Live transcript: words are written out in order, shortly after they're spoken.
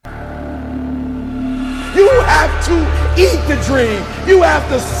You have to eat the dream. You have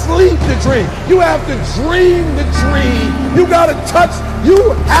to sleep the dream. You have to dream the dream. You got to touch.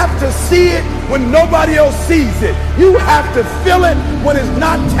 You have to see it when nobody else sees it. You have to feel it when it's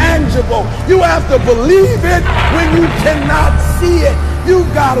not tangible. You have to believe it when you cannot see it. You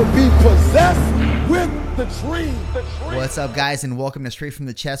got to be possessed with the dream. What's up, guys, and welcome to Straight from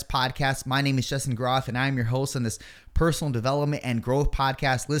the Chest podcast. My name is Justin Groff, and I'm your host on this personal development and growth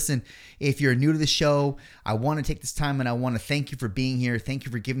podcast. Listen, if you're new to the show, I want to take this time and I want to thank you for being here. Thank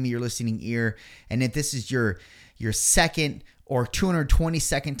you for giving me your listening ear. And if this is your second or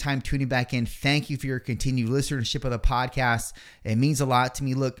 222nd time tuning back in, thank you for your continued listenership of the podcast. It means a lot to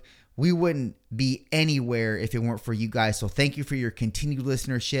me. Look, we wouldn't be anywhere if it weren't for you guys. So thank you for your continued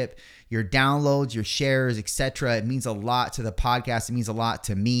listenership, your downloads, your shares, etc. It means a lot to the podcast. It means a lot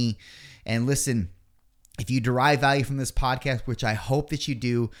to me. And listen, if you derive value from this podcast, which I hope that you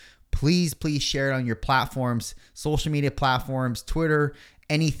do, please share it on your platforms, social media platforms, Twitter,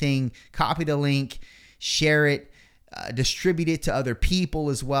 anything. Copy the link, share it. Distribute it to other people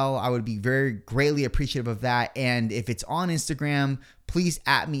as well. I would be very greatly appreciative of that. And if it's on Instagram, please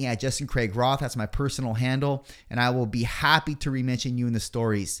 @ me at Justin Craig Roth. That's my personal handle, and I will be happy to re-mention you in the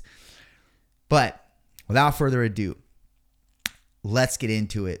stories. But without further ado, let's get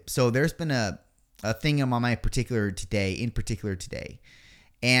into it. So there's been a thing on my particular today,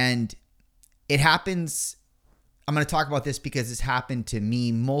 and it happens. I'm going to talk about this because it's happened to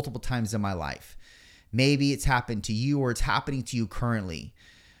me multiple times in my life. Maybe it's happened to you or it's happening to you currently,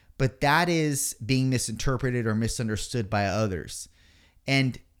 but that is being misinterpreted or misunderstood by others.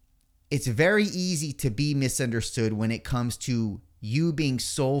 And it's very easy to be misunderstood when it comes to you being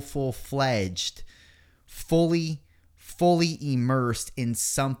so full-fledged, fully immersed in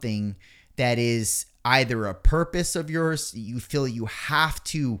something that is either a purpose of yours. You feel you have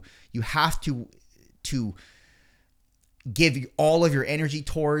to give all of your energy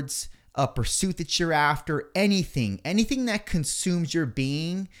towards a pursuit that you're after, anything that consumes your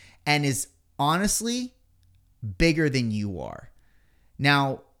being and is honestly bigger than you are.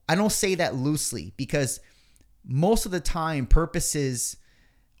 Now, I don't say that loosely because most of the time purposes,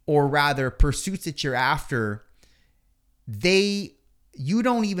 or rather pursuits that you're after, you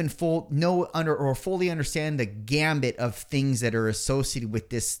don't even fully understand the gambit of things that are associated with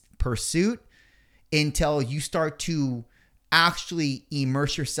this pursuit until you start to actually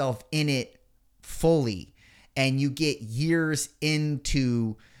immerse yourself in it fully, and you get years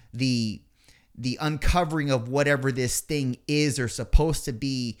into the uncovering of whatever this thing is or supposed to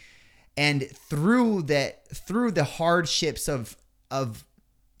be. And through the hardships of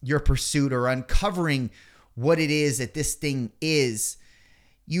your pursuit or uncovering what it is that this thing is,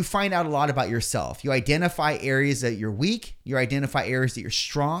 you find out a lot about yourself. You identify areas that you're weak, you identify areas that you're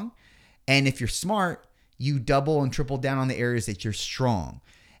strong, and if you're smart, you double and triple down on the areas that you're strong.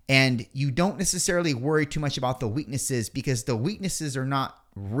 And you don't necessarily worry too much about the weaknesses, because the weaknesses are not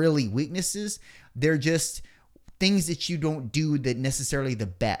really weaknesses. They're just things that you don't do that necessarily the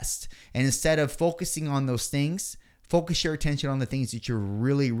best. And instead of focusing on those things, focus your attention on the things that you're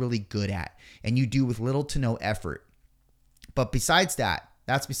really, really good at and you do with little to no effort. But besides that,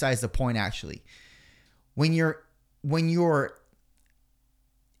 that's besides the point actually. When you're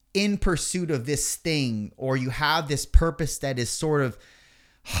in pursuit of this thing, or you have this purpose that is sort of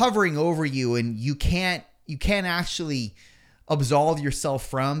hovering over you and you can't actually absolve yourself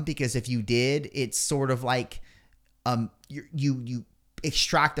from, because if you did, it's sort of like you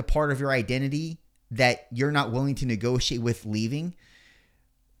extract a part of your identity that you're not willing to negotiate with leaving.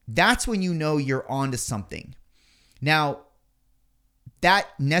 That's when you know you're onto something. Now, that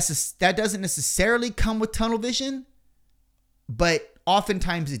doesn't necessarily come with tunnel vision, but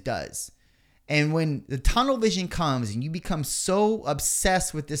oftentimes it does. And when the tunnel vision comes and you become so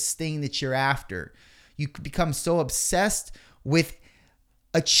obsessed with this thing that you're after, you become so obsessed with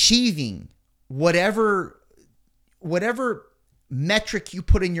achieving whatever metric you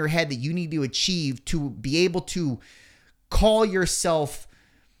put in your head that you need to achieve to be able to call yourself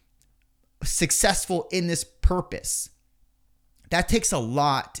successful in this purpose. That takes a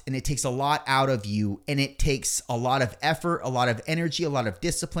lot, and it takes a lot out of you, and it takes a lot of effort, a lot of energy, a lot of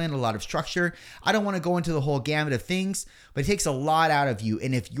discipline, a lot of structure. I don't want to go into the whole gamut of things, but it takes a lot out of you.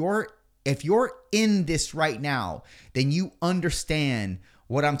 And if you're in this right now, then you understand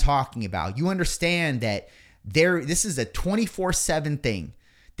what I'm talking about. You understand that this is a 24/7 thing.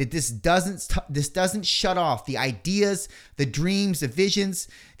 That this doesn't shut off. The ideas, the dreams, the visions,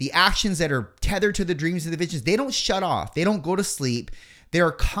 the actions that are tethered to the dreams and the visions, they don't shut off. They don't go to sleep. They're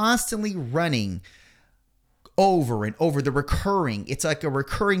constantly running over and over. It's like a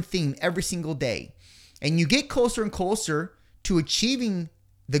recurring theme every single day. And you get closer and closer to achieving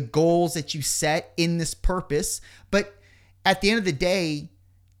the goals that you set in this purpose. But at the end of the day,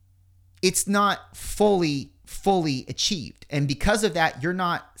 it's not fully achieved. And because of that, you're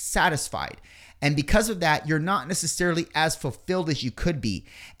not satisfied. And because of that, you're not necessarily as fulfilled as you could be.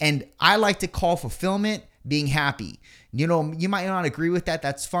 And I like to call fulfillment being happy. You know, you might not agree with that.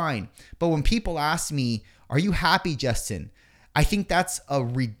 That's fine. But when people ask me, are you happy, Justin? I think that's a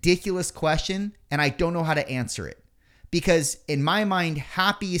ridiculous question, and I don't know how to answer it. Because in my mind,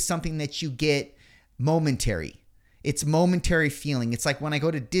 happy is something that you get momentary. It's momentary feeling. It's like when I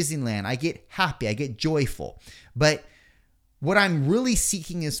go to Disneyland, I get happy, I get joyful. But what I'm really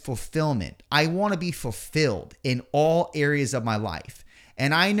seeking is fulfillment. I want to be fulfilled in all areas of my life.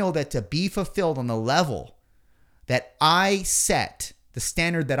 And I know that to be fulfilled on the level that I set, the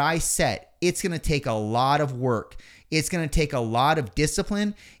standard that I set, it's going to take a lot of work. It's going to take a lot of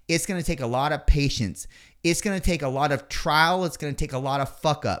discipline. It's going to take a lot of patience. It's going to take a lot of trial. It's going to take a lot of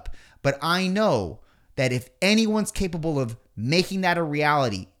fuck up. But I know that if anyone's capable of making that a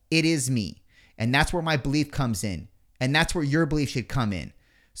reality, it is me. And that's where my belief comes in. And that's where your belief should come in.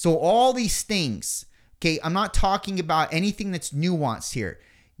 So all these things, okay, I'm not talking about anything that's nuanced here.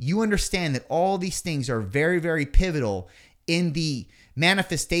 You understand that all these things are very, very pivotal in the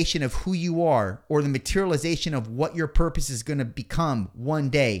manifestation of who you are, or the materialization of what your purpose is going to become one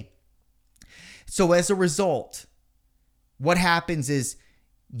day. So as a result, what happens is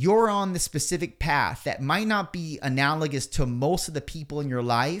you're on the specific path that might not be analogous to most of the people in your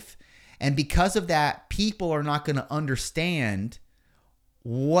life. And because of that, people are not going to understand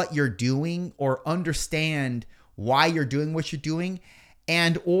what you're doing or understand why you're doing what you're doing,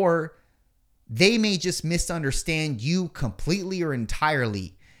 and or they may just misunderstand you completely or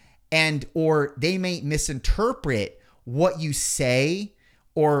entirely, and or they may misinterpret what you say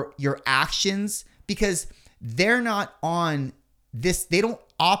or your actions, because they're not on this, they don't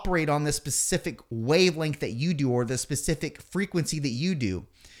operate on the specific wavelength that you do or the specific frequency that you do.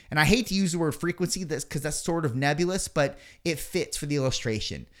 And I hate to use the word frequency because that's sort of nebulous, but it fits for the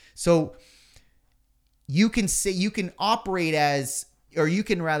illustration. So you can say, you can operate as, or you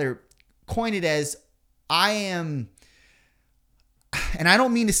can rather coin it as, I am, and I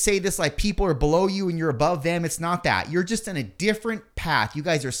don't mean to say this like people are below you and you're above them. It's not that. You're just in a different path. You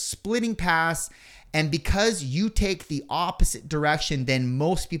guys are splitting paths. And because you take the opposite direction than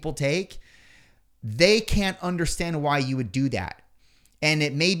most people take, they can't understand why you would do that. And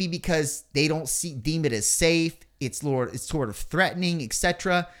it may be because they don't deem it as safe. It's sort of threatening,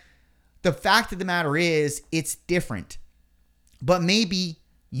 etc. The fact of the matter is, it's different. But maybe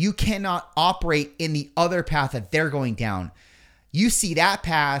you cannot operate in the other path that they're going down. You see that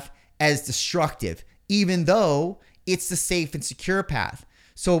path as destructive, even though it's the safe and secure path.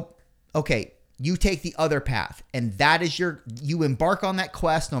 So, okay, you take the other path, and that is you embark on that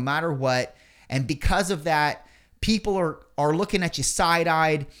quest no matter what. And because of that, people are looking at you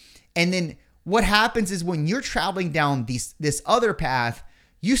side-eyed. And then what happens is when you're traveling down this other path,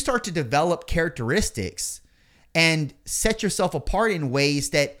 you start to develop characteristics and set yourself apart in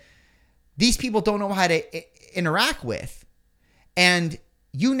ways that these people don't know how to interact with. And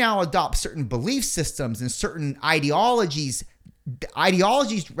you now adopt certain belief systems and certain ideologies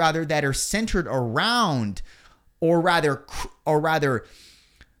that are centered around, or rather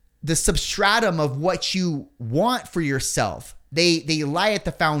the substratum of what you want for yourself. They lie at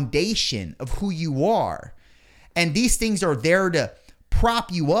the foundation of who you are. And these things are there to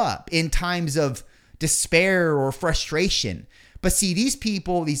prop you up in times of despair or frustration. But see,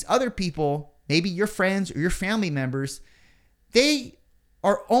 these other people, maybe your friends or your family members, they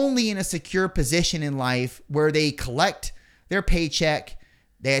are only in a secure position in life where they collect their paycheck.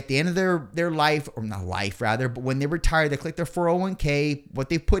 They, at the end of their life, or not life rather, but when they retire, they collect their 401k, what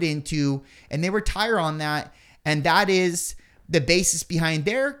they put into, and they retire on that. And that is the basis behind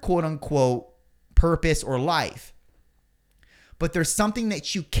their quote unquote purpose or life. But there's something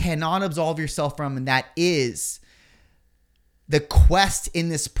that you cannot absolve yourself from, and that is the quest in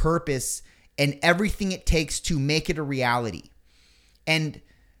this purpose and everything it takes to make it a reality. And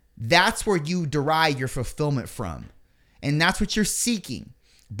that's where you derive your fulfillment from. And that's what you're seeking.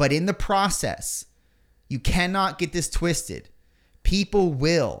 But in the process, you cannot get this twisted. People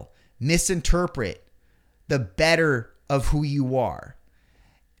will misinterpret the better of who you are.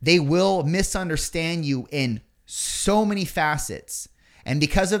 They will misunderstand you in so many facets. And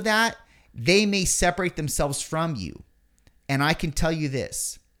because of that, they may separate themselves from you. And I can tell you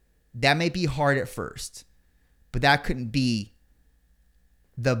this, that may be hard at first, but that couldn't be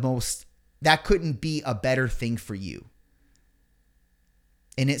a better thing for you.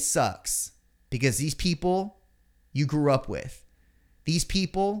 And it sucks. because these people you grew up with. These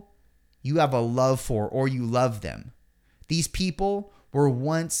people you have a love for, or you love them. These people were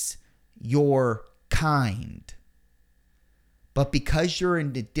once your kind. But because you're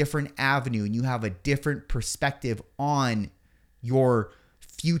in a different avenue and you have a different perspective on your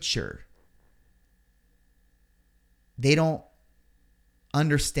future, they don't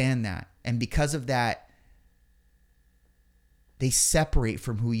understand that. And because of that, they separate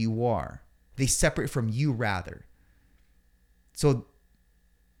from who you are. They separate from you, rather. So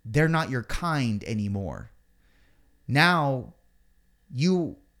they're not your kind anymore. Now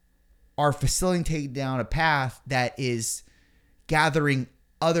you are facilitating down a path that is gathering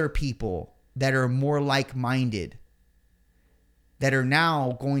other people that are more like-minded, that are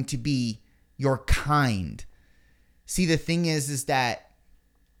now going to be your kind. See, the thing is that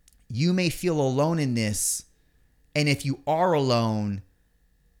you may feel alone in this, and if you are alone,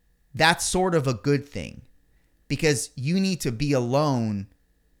 that's sort of a good thing, because you need to be alone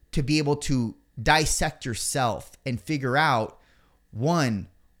to be able to dissect yourself and figure out, one,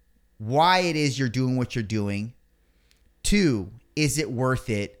 why it is you're doing what you're doing. Two, is it worth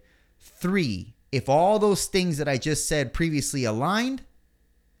it? Three, if all those things that I just said previously aligned,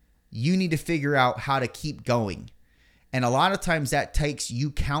 you need to figure out how to keep going. And a lot of times that takes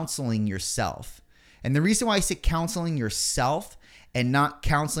you counseling yourself. And the reason why I say counseling yourself and not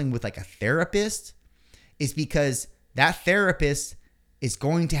counseling with like a therapist is because that therapist is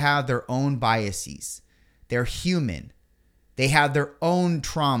going to have their own biases. They're human. They have their own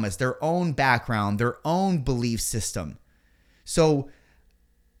traumas, their own background, their own belief system. So,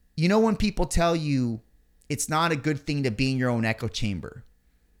 you know, when people tell you it's not a good thing to be in your own echo chamber.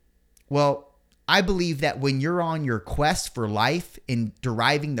 Well, I believe that when you're on your quest for life and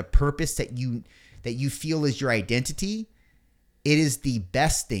deriving the purpose that you feel is your identity, it is the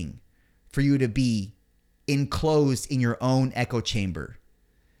best thing for you to be enclosed in your own echo chamber,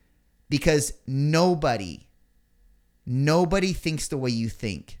 because nobody thinks the way you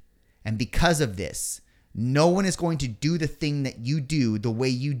think. And because of this, no one is going to do the thing that you do the way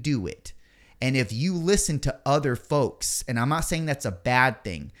you do it. And if you listen to other folks, and I'm not saying that's a bad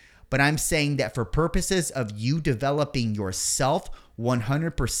thing, but I'm saying that for purposes of you developing yourself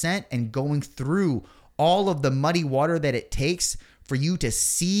 100% and going through all of the muddy water that it takes for you to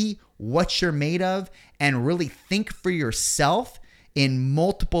see what you're made of and really think for yourself in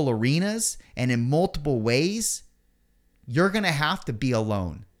multiple arenas and in multiple ways, you're going to have to be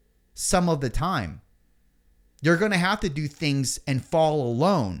alone some of the time. You're going to have to do things and fall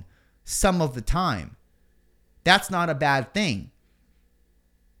alone some of the time. That's not a bad thing.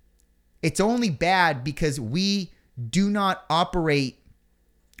 It's only bad because we do not operate.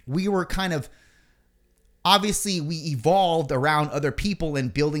 We were kind of, obviously we evolved around other people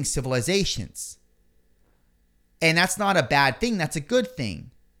and building civilizations. And that's not a bad thing. That's a good thing.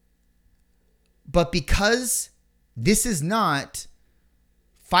 But because this is not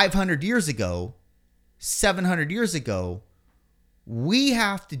 500 years ago, 700 years ago, we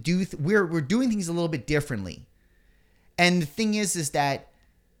have to do, we're doing things a little bit differently. And the thing is that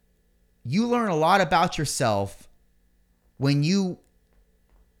you learn a lot about yourself when you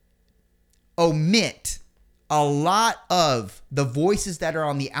omit a lot of the voices that are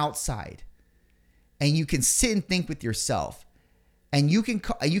on the outside, and you can sit and think with yourself, and you can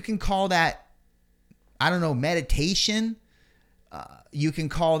call that, I don't know, meditation. You can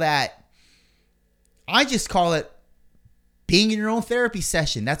call that, I just call it being in your own therapy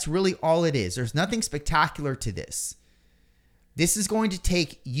session. That's really all it is. There's nothing spectacular to this. This is going to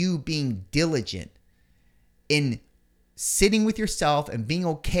take you being diligent in sitting with yourself and being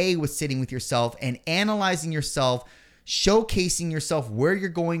okay with sitting with yourself and analyzing yourself, showcasing yourself where you're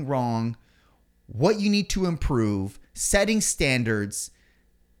going wrong, what you need to improve, setting standards,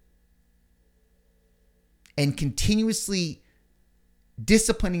 and continuously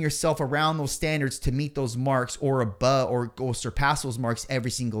disciplining yourself around those standards to meet those marks or above or go surpass those marks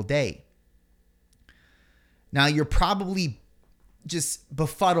every single day. Now, you're probably just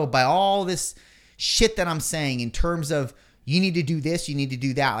befuddled by all this shit that I'm saying in terms of you need to do this, you need to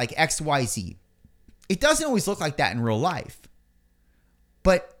do that, like X, Y, Z. It doesn't always look like that in real life.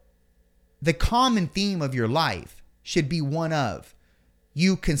 But the common theme of your life should be one of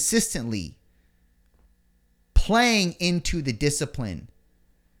you consistently playing into the discipline,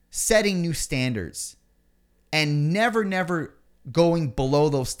 setting new standards, and never going below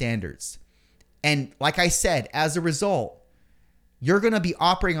those standards. And like I said, as a result, you're going to be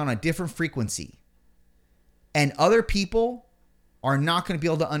operating on a different frequency. And other people are not going to be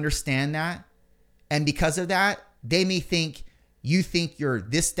able to understand that. And because of that, they may think you think you're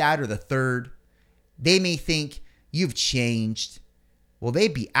this, that, or the third. They may think you've changed. Well,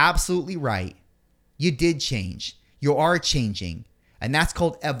 they'd be absolutely right. You did change. You are changing. And that's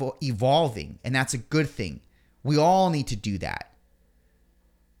called evolving. And that's a good thing. We all need to do that.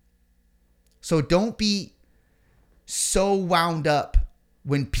 So don't be so wound up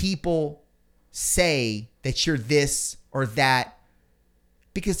when people say that you're this or that,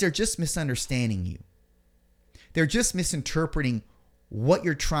 because they're just misunderstanding you. They're just misinterpreting what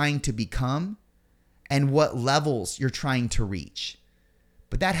you're trying to become and what levels you're trying to reach.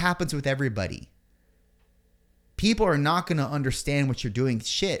 But that happens with everybody. People are not going to understand what you're doing.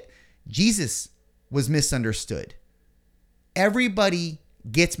 Shit, Jesus was misunderstood. Everybody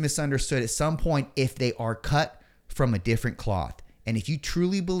gets misunderstood at some point if they are cut from a different cloth. And if you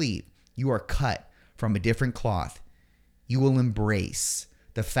truly believe you are cut from a different cloth, you will embrace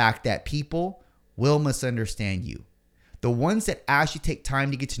the fact that people will misunderstand you. The ones that actually take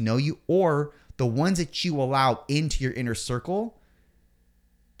time to get to know you, or the ones that you allow into your inner circle,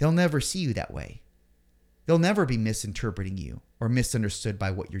 they'll never see you that way. They'll never be misinterpreting you or misunderstood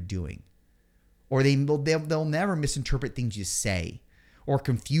by what you're doing. Or they'll never misinterpret things you say or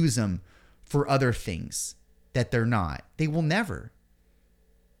confuse them for other things that they're not. They will never.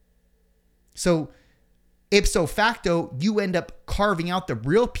 So ipso facto, you end up carving out the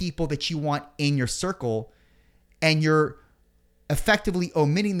real people that you want in your circle, and you're effectively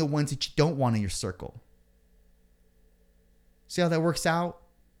omitting the ones that you don't want in your circle. See how that works out?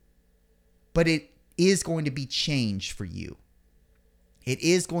 But it is going to be change for you. It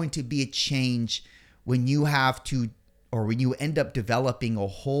is going to be a change when you have to, or when you end up developing a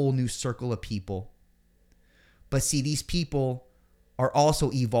whole new circle of people. But see, these people are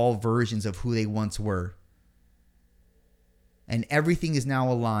also evolved versions of who they once were. And everything is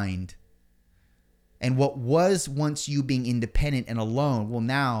now aligned. And what was once you being independent and alone, well,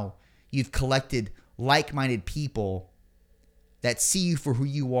 now you've collected like-minded people that see you for who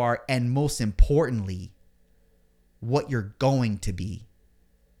you are, and most importantly, what you're going to be.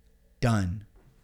 Done.